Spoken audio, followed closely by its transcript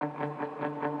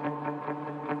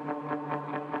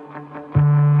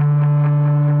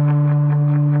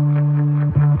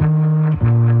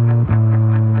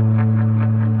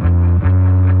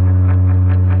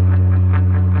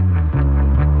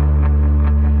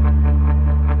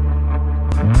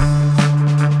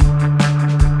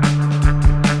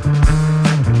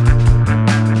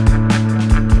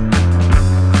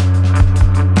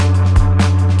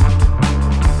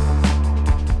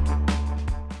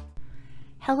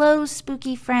Hello,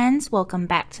 spooky friends. Welcome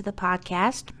back to the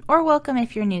podcast, or welcome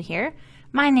if you're new here.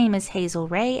 My name is Hazel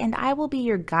Ray, and I will be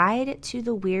your guide to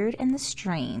the weird and the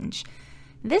strange.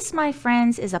 This, my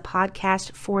friends, is a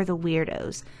podcast for the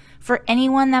weirdos, for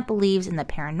anyone that believes in the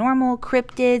paranormal,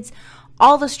 cryptids,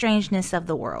 all the strangeness of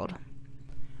the world.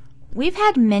 We've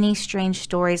had many strange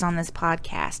stories on this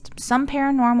podcast, some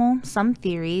paranormal, some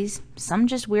theories, some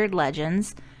just weird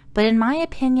legends, but in my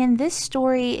opinion, this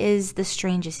story is the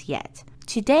strangest yet.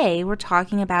 Today, we're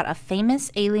talking about a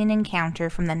famous alien encounter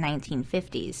from the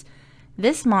 1950s.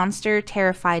 This monster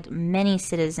terrified many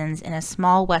citizens in a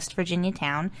small West Virginia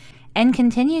town and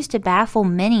continues to baffle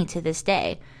many to this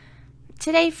day.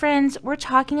 Today, friends, we're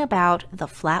talking about the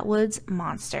Flatwoods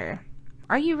Monster.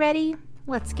 Are you ready?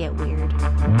 Let's get weird.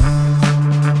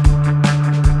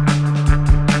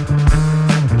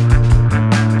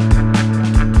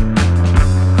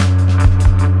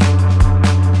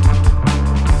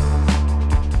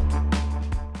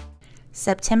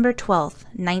 September 12th,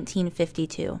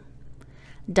 1952.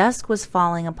 Dusk was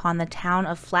falling upon the town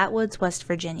of Flatwoods, West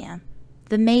Virginia.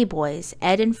 The May boys,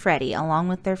 Ed and Freddie, along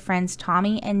with their friends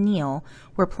Tommy and Neil,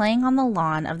 were playing on the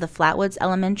lawn of the Flatwoods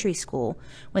Elementary School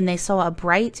when they saw a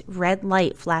bright red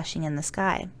light flashing in the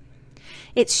sky.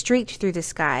 It streaked through the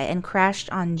sky and crashed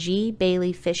on G.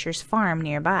 Bailey Fisher's farm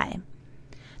nearby.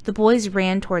 The boys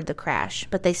ran toward the crash,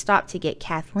 but they stopped to get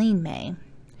Kathleen May,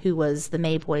 who was the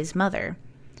May boys' mother.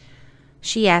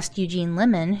 She asked Eugene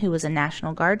Lemon, who was a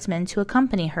National Guardsman, to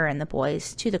accompany her and the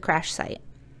boys to the crash site.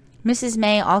 Mrs.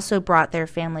 May also brought their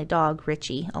family dog,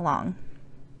 Richie, along.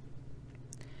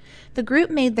 The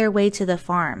group made their way to the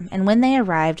farm, and when they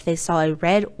arrived, they saw a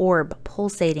red orb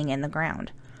pulsating in the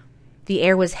ground. The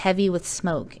air was heavy with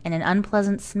smoke, and an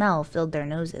unpleasant smell filled their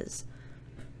noses.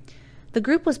 The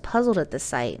group was puzzled at the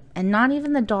sight, and not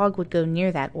even the dog would go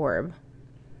near that orb.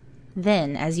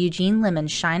 Then, as Eugene Lemon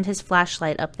shined his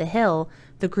flashlight up the hill,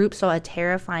 the group saw a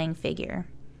terrifying figure.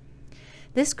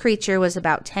 This creature was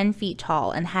about 10 feet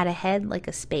tall and had a head like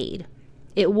a spade.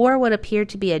 It wore what appeared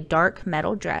to be a dark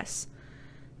metal dress.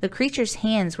 The creature's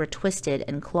hands were twisted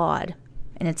and clawed,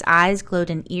 and its eyes glowed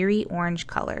an eerie orange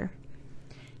color.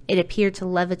 It appeared to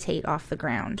levitate off the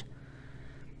ground.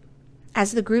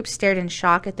 As the group stared in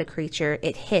shock at the creature,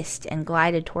 it hissed and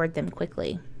glided toward them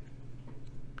quickly.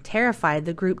 Terrified,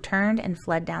 the group turned and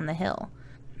fled down the hill.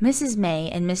 Mrs. May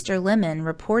and Mr. Lemon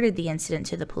reported the incident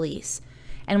to the police,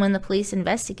 and when the police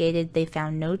investigated, they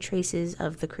found no traces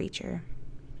of the creature.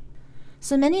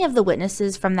 So many of the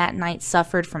witnesses from that night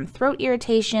suffered from throat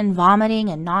irritation, vomiting,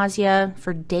 and nausea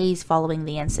for days following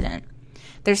the incident.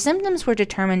 Their symptoms were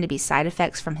determined to be side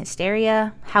effects from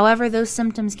hysteria. However, those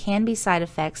symptoms can be side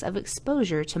effects of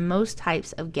exposure to most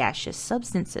types of gaseous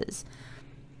substances.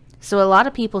 So a lot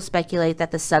of people speculate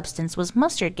that the substance was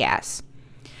mustard gas.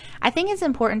 I think it's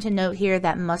important to note here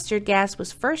that mustard gas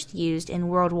was first used in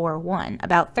World War I,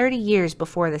 about 30 years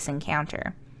before this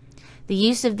encounter. The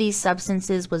use of these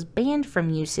substances was banned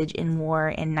from usage in war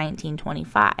in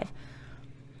 1925.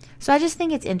 So I just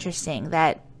think it's interesting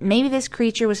that maybe this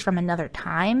creature was from another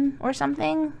time or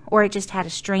something, or it just had a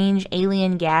strange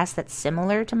alien gas that's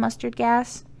similar to mustard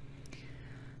gas.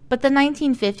 But the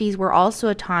 1950s were also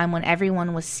a time when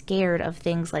everyone was scared of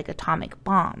things like atomic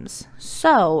bombs.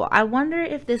 So I wonder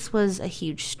if this was a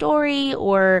huge story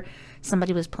or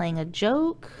somebody was playing a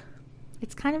joke.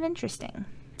 It's kind of interesting.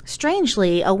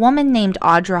 Strangely, a woman named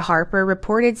Audra Harper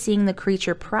reported seeing the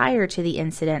creature prior to the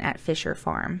incident at Fisher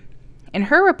Farm. In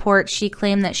her report, she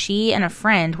claimed that she and a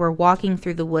friend were walking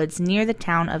through the woods near the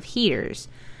town of Heaters,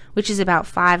 which is about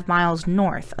 5 miles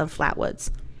north of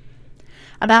Flatwoods.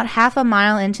 About half a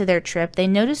mile into their trip, they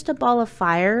noticed a ball of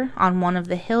fire on one of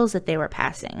the hills that they were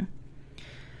passing.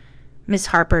 Miss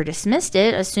Harper dismissed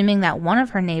it, assuming that one of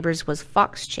her neighbors was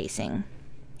fox chasing.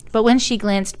 But when she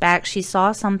glanced back, she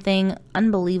saw something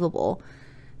unbelievable.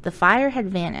 The fire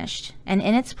had vanished, and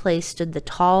in its place stood the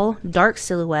tall, dark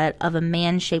silhouette of a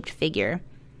man-shaped figure.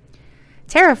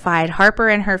 Terrified, Harper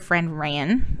and her friend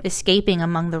ran, escaping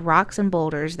among the rocks and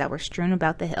boulders that were strewn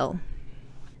about the hill.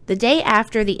 The day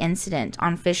after the incident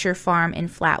on Fisher Farm in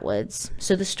Flatwoods,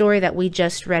 so the story that we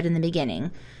just read in the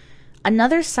beginning,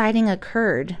 another sighting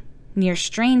occurred near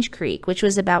Strange Creek, which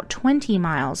was about 20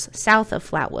 miles south of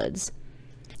Flatwoods.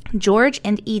 George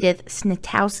and Edith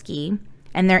Snitowski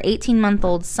and their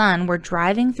 18-month-old son were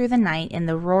driving through the night in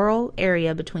the rural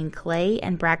area between Clay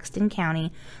and Braxton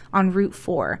County on Route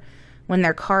 4 when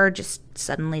their car just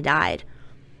suddenly died.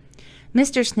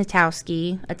 Mr.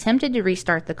 Snitowski attempted to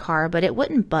restart the car, but it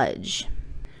wouldn't budge.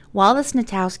 While the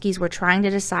Snitowskis were trying to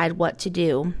decide what to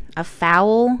do, a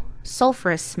foul,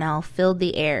 sulfurous smell filled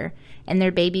the air, and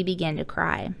their baby began to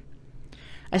cry.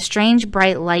 A strange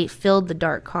bright light filled the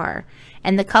dark car,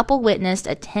 and the couple witnessed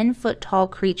a 10-foot-tall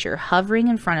creature hovering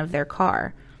in front of their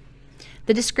car.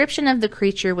 The description of the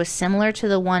creature was similar to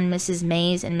the one Mrs.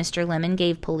 Mays and Mr. Lemon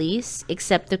gave police,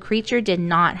 except the creature did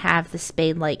not have the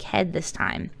spade-like head this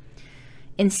time.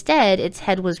 Instead, its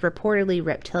head was reportedly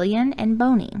reptilian and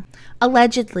bony.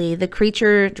 Allegedly, the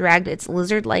creature dragged its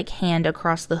lizard-like hand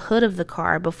across the hood of the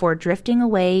car before drifting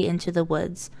away into the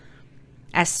woods.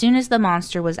 As soon as the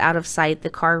monster was out of sight, the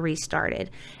car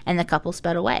restarted, and the couple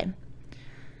sped away.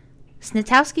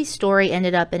 Snitowski's story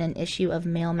ended up in an issue of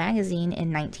Mail magazine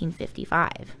in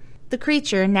 1955. The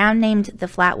creature, now named the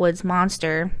Flatwoods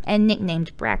Monster and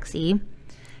nicknamed Braxie,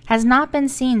 has not been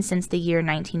seen since the year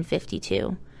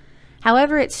 1952.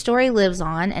 However, its story lives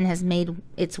on and has made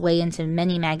its way into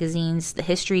many magazines, the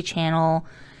History Channel,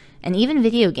 and even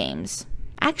video games.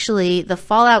 Actually, the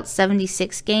Fallout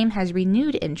 76 game has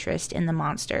renewed interest in the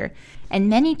monster, and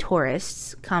many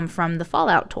tourists come from the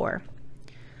Fallout tour.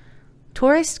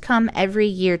 Tourists come every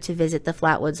year to visit the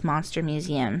Flatwoods Monster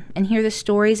Museum and hear the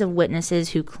stories of witnesses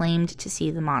who claimed to see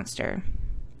the monster.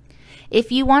 If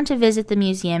you want to visit the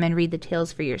museum and read the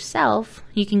tales for yourself,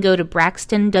 you can go to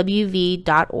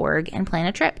braxtonwv.org and plan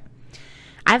a trip.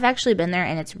 I've actually been there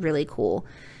and it's really cool.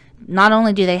 Not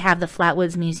only do they have the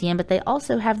Flatwoods Museum, but they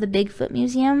also have the Bigfoot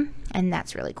Museum, and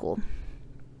that's really cool.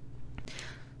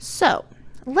 So,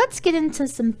 let's get into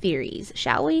some theories,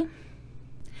 shall we?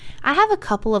 I have a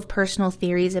couple of personal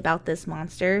theories about this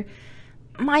monster.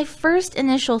 My first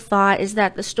initial thought is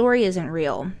that the story isn't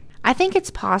real. I think it's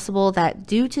possible that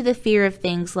due to the fear of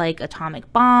things like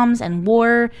atomic bombs and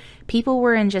war, people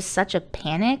were in just such a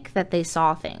panic that they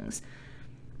saw things.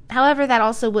 However, that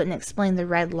also wouldn't explain the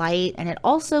red light, and it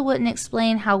also wouldn't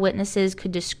explain how witnesses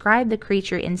could describe the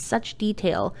creature in such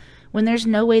detail when there's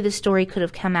no way the story could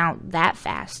have come out that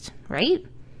fast, right?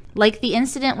 Like the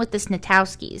incident with the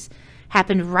Snitowskis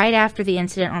happened right after the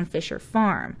incident on Fisher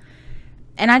Farm.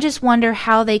 And I just wonder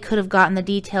how they could have gotten the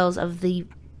details of the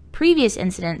previous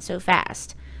incident so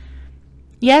fast.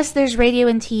 Yes, there's radio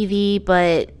and TV,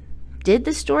 but did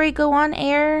the story go on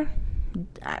air?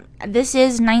 This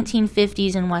is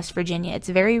 1950s in West Virginia. It's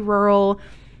very rural.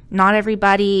 Not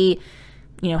everybody,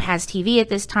 has TV at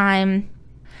this time.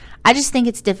 I just think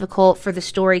it's difficult for the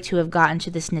story to have gotten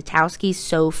to the Snitowskis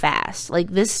so fast. Like,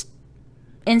 this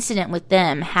incident with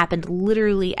them happened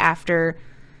literally after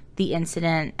the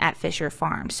incident at Fisher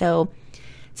Farm. So,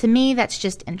 to me, that's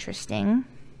just interesting.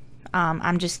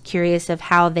 I'm just curious of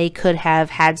how they could have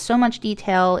had so much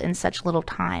detail in such little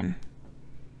time.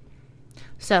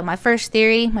 So my first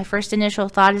theory, my first initial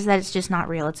thought is that it's just not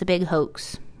real. It's a big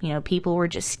hoax. People were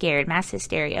just scared, mass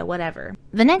hysteria, whatever.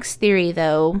 The next theory,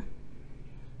 though,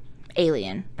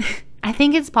 alien. I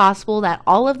think it's possible that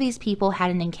all of these people had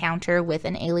an encounter with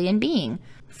an alien being.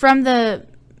 From the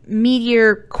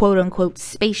meteor, quote-unquote,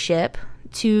 spaceship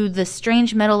to the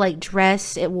strange metal-like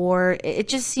dress it wore, it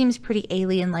just seems pretty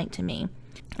alien-like to me.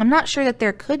 I'm not sure that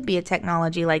there could be a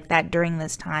technology like that during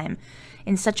this time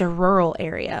in such a rural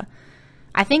area.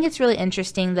 I think it's really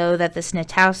interesting, though, that the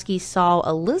Snitowskis saw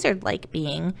a lizard-like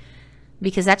being,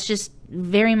 because that's just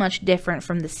very much different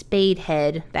from the spade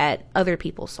head that other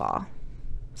people saw.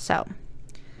 So,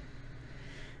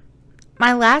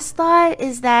 my last thought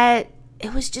is that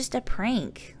it was just a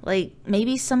prank. Like,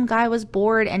 maybe some guy was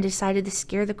bored and decided to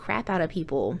scare the crap out of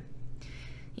people.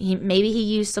 Maybe he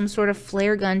used some sort of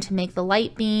flare gun to make the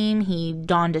light beam. He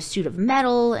donned a suit of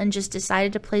metal and just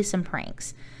decided to play some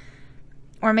pranks.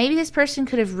 Or maybe this person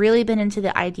could have really been into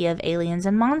the idea of aliens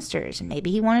and monsters, and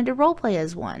maybe he wanted to roleplay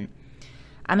as one.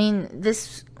 I mean,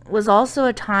 this was also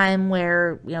a time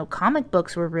where, comic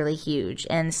books were really huge,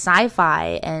 and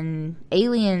sci-fi, and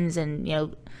aliens, and,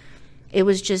 it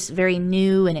was just very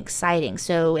new and exciting,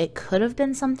 so it could have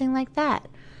been something like that.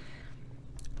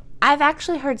 I've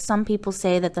actually heard some people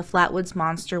say that the Flatwoods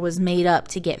Monster was made up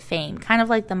to get fame, kind of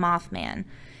like the Mothman,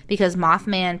 because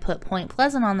Mothman put Point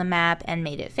Pleasant on the map and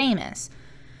made it famous.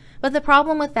 But the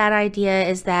problem with that idea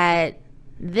is that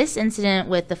this incident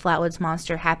with the Flatwoods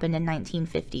Monster happened in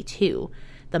 1952.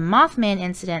 The Mothman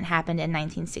incident happened in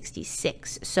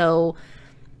 1966, so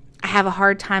I have a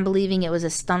hard time believing it was a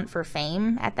stunt for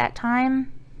fame at that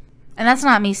time. And that's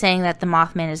not me saying that the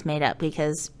Mothman is made up,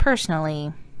 because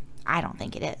personally, I don't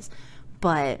think it is.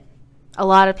 But a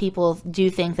lot of people do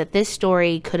think that this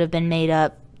story could have been made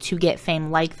up to get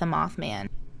fame like the Mothman.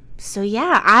 So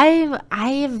yeah,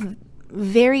 I've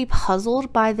very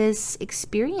puzzled by this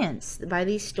experience, by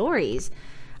these stories.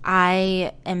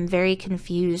 I am very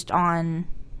confused on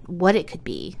what it could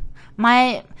be.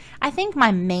 I think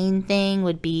my main thing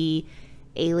would be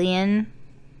alien,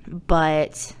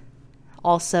 but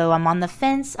Also, I'm on the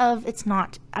fence of it's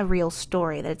not a real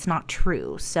story, that it's not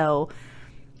true. So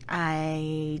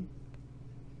I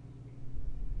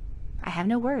have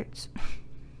no words.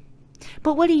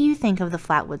 But what do you think of the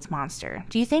Flatwoods Monster?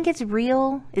 Do you think it's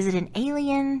real? Is it an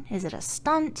alien? Is it a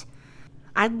stunt?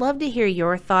 I'd love to hear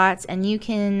your thoughts, and you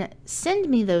can send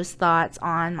me those thoughts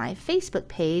on my Facebook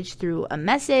page through a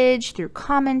message, through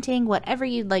commenting, whatever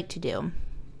you'd like to do.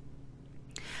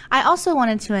 I also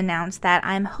wanted to announce that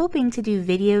I'm hoping to do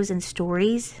videos and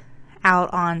stories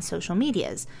out on social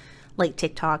medias, like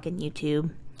TikTok and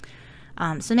YouTube.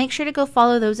 So make sure to go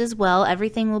follow those as well.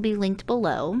 Everything will be linked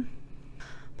below.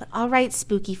 But alright,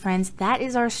 spooky friends, that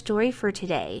is our story for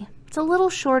today. It's a little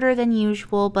shorter than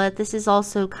usual, but this is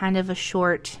also kind of a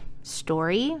short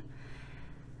story.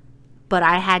 But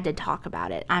I had to talk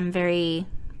about it. I'm very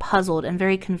puzzled and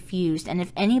very confused, and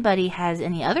if anybody has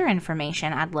any other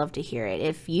information, I'd love to hear it.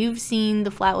 If you've seen the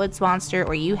Flatwoods Monster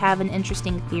or you have an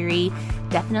interesting theory,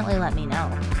 definitely let me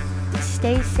know.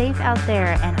 Stay safe out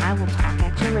there, and I will talk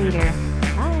at you later.